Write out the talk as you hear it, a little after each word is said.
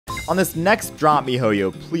On this next drop,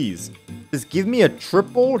 miHoYo, please, just give me a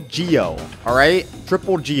triple Geo, alright?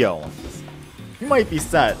 Triple Geo. You might be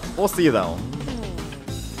set. We'll see, though.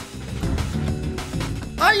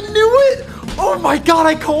 I knew it! Oh my god,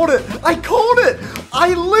 I called it! I called it!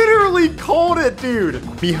 I literally called it, dude!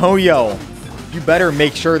 miHoYo, you better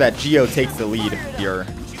make sure that Geo takes the lead here.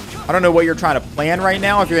 I don't know what you're trying to plan right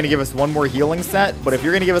now, if you're going to give us one more healing set, but if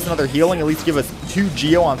you're going to give us another healing, at least give us 2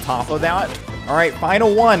 Geo on top of that. Alright,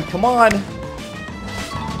 final one. Come on.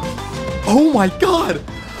 Oh my god!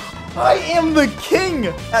 I am the king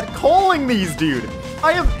at calling these, dude!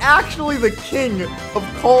 I am actually the king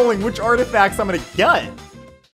of calling which artifacts I'm going to get.